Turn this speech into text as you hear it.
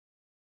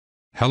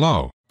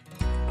Hello.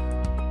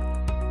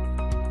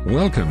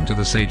 Welcome to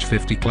the Sage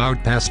 50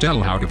 Cloud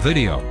Pastel How-To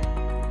video.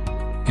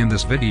 In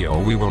this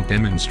video we will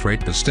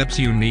demonstrate the steps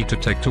you need to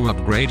take to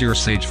upgrade your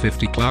Sage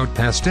 50 Cloud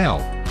Pastel.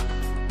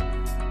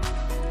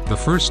 The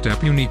first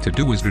step you need to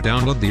do is to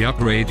download the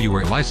upgrade you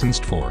are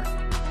licensed for.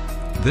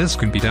 This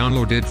can be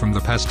downloaded from the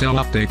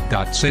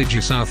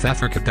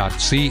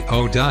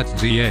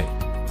pastelupdate.sagesouthafrica.co.za.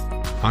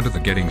 Under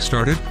the Getting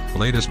Started,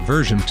 Latest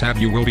Version tab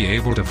you will be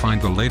able to find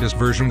the latest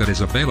version that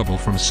is available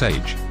from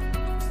Sage.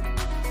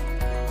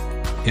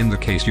 In the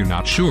case you're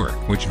not sure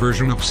which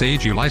version of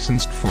Sage you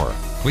licensed for,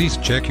 please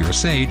check your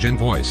Sage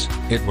invoice.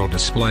 It will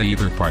display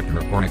either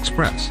Partner or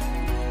Express.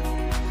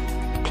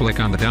 Click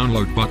on the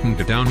download button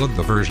to download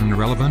the version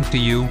relevant to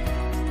you.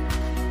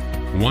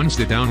 Once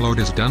the download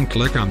is done,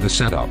 click on the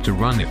setup to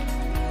run it.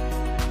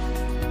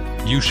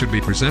 You should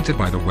be presented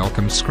by the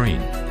welcome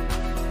screen.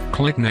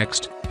 Click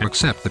Next,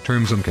 accept the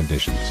terms and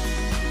conditions.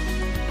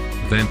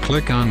 Then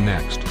click on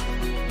Next.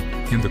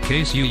 In the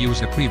case you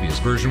use a previous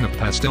version of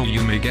Pastel,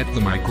 you may get the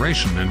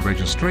migration and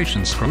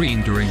registration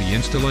screen during the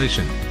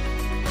installation.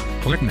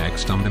 Click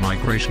Next on the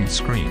migration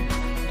screen.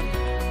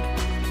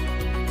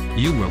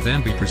 You will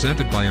then be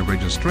presented by a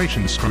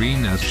registration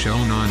screen as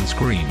shown on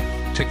screen.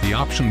 Tick the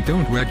option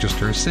Don't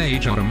Register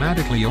Sage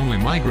Automatically, Only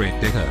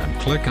Migrate Data, and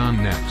click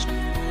on Next.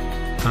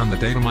 On the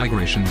data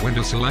migration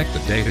window, select the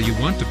data you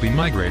want to be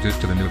migrated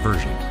to the new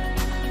version.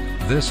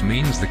 This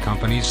means the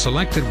companies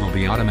selected will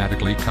be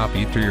automatically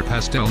copied to your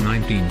Pastel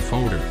 19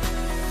 folder.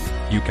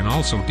 You can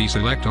also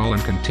deselect all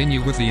and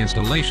continue with the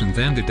installation,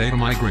 then the data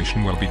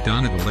migration will be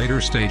done at a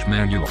later stage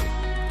manually.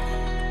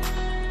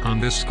 On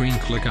this screen,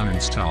 click on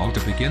Install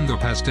to begin the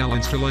Pastel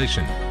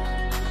installation.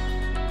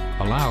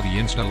 Allow the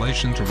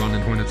installation to run,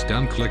 and when it's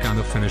done, click on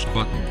the Finish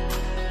button.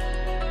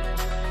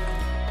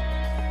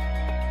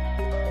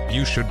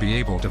 You should be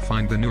able to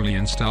find the newly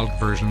installed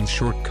version's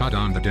shortcut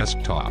on the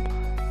desktop.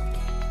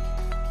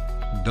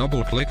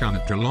 Double-click on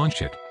it to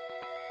launch it.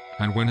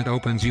 And when it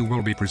opens, you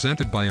will be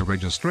presented by a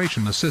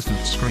registration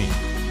assistance screen.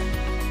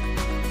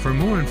 For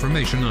more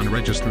information on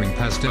registering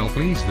Pastel,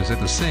 please visit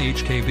the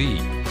Sage KV.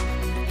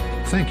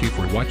 Thank you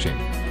for watching.